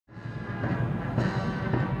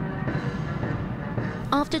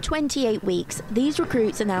After 28 weeks, these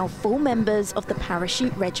recruits are now full members of the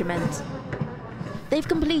Parachute Regiment. They've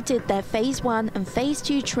completed their Phase 1 and Phase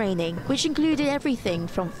 2 training, which included everything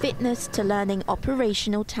from fitness to learning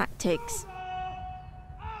operational tactics.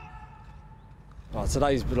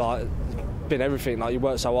 Today's been everything. You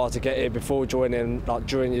work so hard to get here before joining,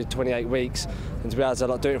 during your 28 weeks, and to be able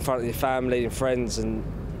to do it in front of your family and friends, and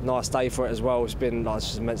nice day for it as well. It's been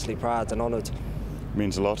just immensely proud and honoured. It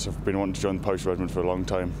means a lot. I've been wanting to join the Parachute Regiment for a long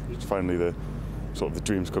time. It's finally the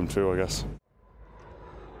dreams come true, I guess.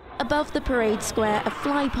 Above the parade square, a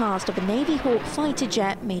fly-past of a Navy Hawk fighter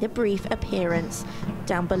jet made a brief appearance.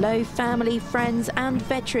 Down below, family, friends and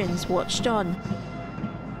veterans watched on.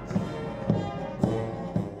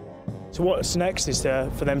 So what's next is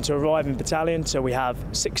for them to arrive in battalion. So we have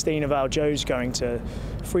 16 of our Joes going to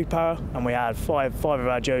 3 para, and we had five of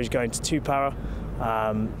our Joes going to 2 para.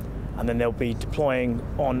 And then they'll be deploying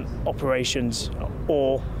on operations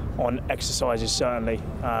or on exercises, certainly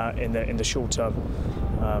in the short term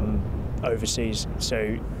overseas.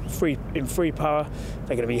 So in 3 para,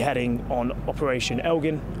 they're going to be heading on Operation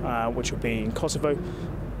Elgin, which will be in Kosovo,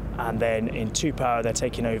 and then in 2 para they're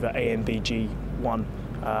taking over AMBG 1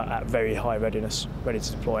 at very high readiness, ready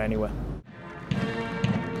to deploy anywhere.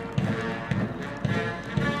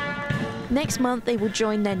 Next month they will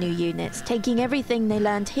join their new units, taking everything they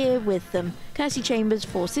learned here with them. Kirsty Chambers,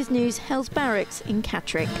 Forces News, Hell's Barracks in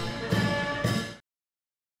Catterick.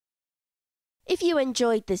 If you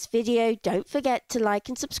enjoyed this video, don't forget to like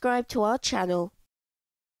and subscribe to our channel.